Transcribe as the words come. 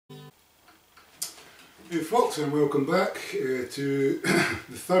Hey folks, and welcome back to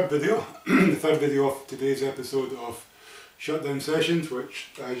the third video, the third video of today's episode of Shutdown Sessions,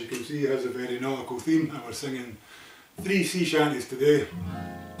 which as you can see has a very nautical theme, and we're singing 3 sea shanties today.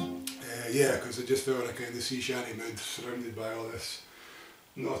 Yeah, because I just felt like in the sea shanty mood, surrounded by all this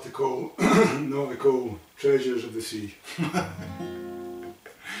nautical, nautical treasures of the sea.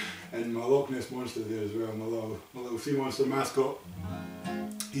 And my Loch Ness monster there as well, my little sea monster mascot.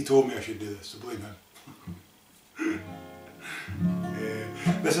 He told me I should do this, so blame him.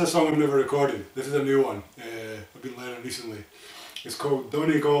 This is a song I've never recorded. This is a new one. I've been learning recently. It's called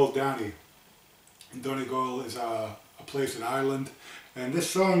Donegal Danny. And Donegal is a place in Ireland. And this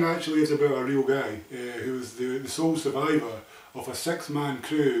song actually is about a real guy who was the sole survivor of a 6-man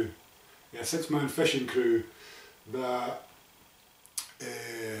crew, a 6-man fishing crew that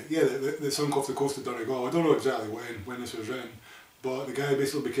that sunk off the coast of Donegal. I don't know exactly when this was written, but the guy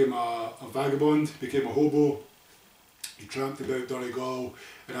basically became a vagabond, became a hobo. He tramped about Donegal,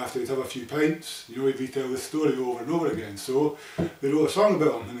 and after he'd have a few pints, you know, he'd retell this story over and over again. So they wrote a song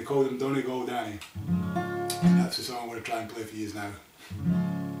about him, and they called him Donegal Danny. And that's the song I'm going to try and play for you now.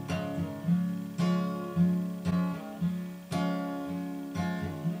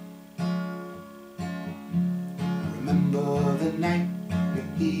 I remember the night that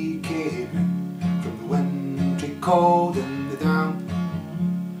he came in from the wintry cold in the down.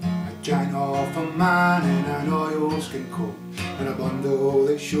 Giant of a man in an oilskin coat and a bundle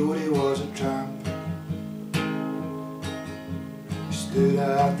that showed he was a tramp. He stood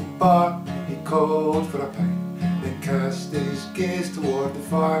at the bar, he called for a pint, then cast his gaze toward the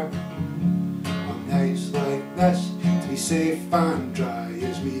fire. On nights like this, to be safe and dry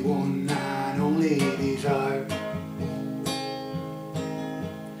is me one and only desire.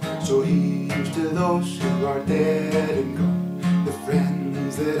 So here's to those who are dead and gone, the friends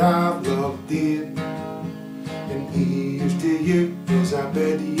that I've loved dear. And here's to you, as I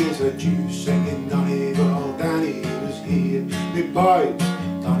bid you adieu, singing Donegal Danny was here. Me boys,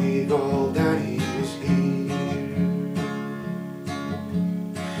 Donegal Danny was here.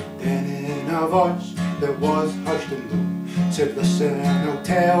 Then in a voice that was hushed and low, said, listen, I'll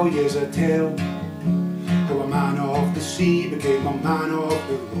tell yous a tale, how a man of the sea became a man of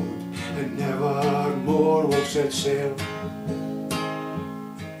the road, and never more will set sail.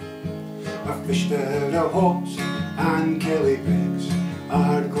 I fished out of hooks and kellybags,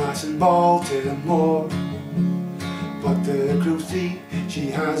 hard glass and Baltimore more. But the cruel sea, she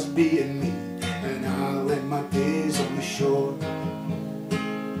has beaten me, and I'll end my days on the shore.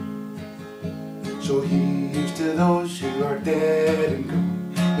 So here's to those who are dead and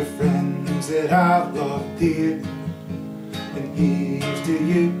gone, the friends that I've loved dear. And here's to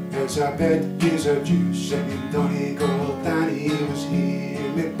you, as I bid yous adieu, singing Donegal Danny was here.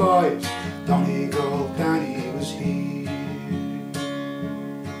 Me boys, Donegal Danny was here.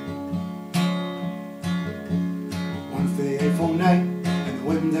 One fateful night, and the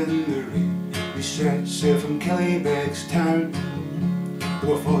wind and the rain, we set sail from Killybegs town.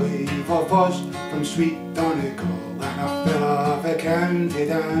 There were 5 of us from sweet Donegal, and a fella of a county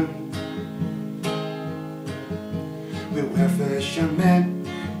down. We were fishermen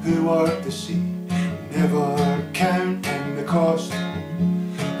who worked the sea, never counting the cost.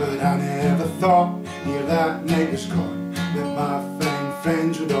 But I never thought, ere that night was gone, that my fine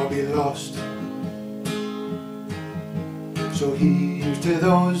friends would all be lost. So here's to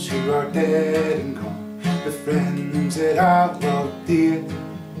those who are dead and gone, the friends that I've loved dear.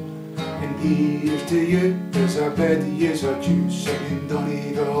 And here's to you, as I bid yous adieu, singing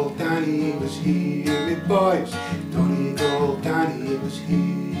Donegal Danny was here. Me boys, Donegal Danny was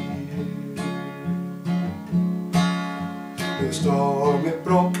here. The storm it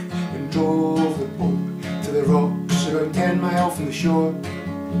broke and drove the boat to the rocks about 10 miles from the shore.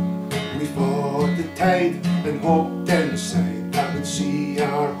 We fought the tide and hoped inside that we'd see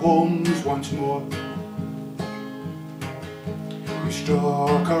our homes once more. We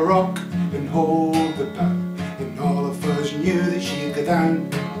struck a rock and hove the bow, and all of us knew that she'd go down.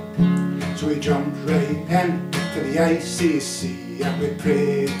 So we jumped right into the icy sea, and we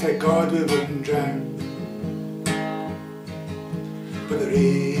prayed to God we wouldn't drown. But the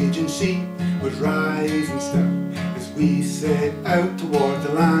raging sea was rising still as we set out toward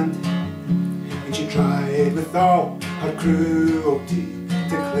the land, and she tried with all her cruelty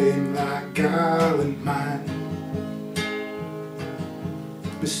to claim that gallant man.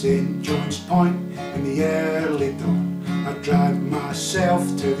 With St. John's Point in the early dawn, I dragged myself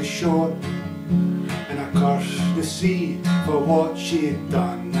to the shore, and I cursed the sea for what she'd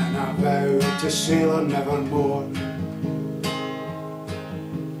done, and I vowed to sail her nevermore.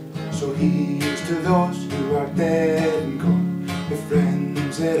 So here's to those who are dead and gone, the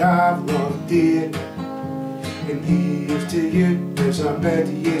friends that I've loved dear. And here's to you, as I bid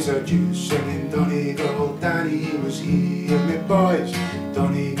ye's adieu, singing Donegal, Danny was here, me boys,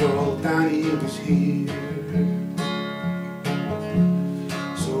 Donegal, Danny was here.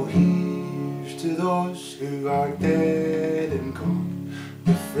 So here's to those who are dead and gone,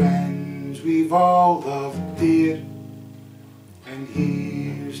 the friends we've all loved dear. And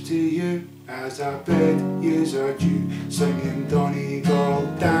here's to you, as I bid ye's adieu, singing Donegal,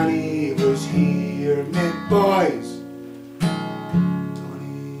 Danny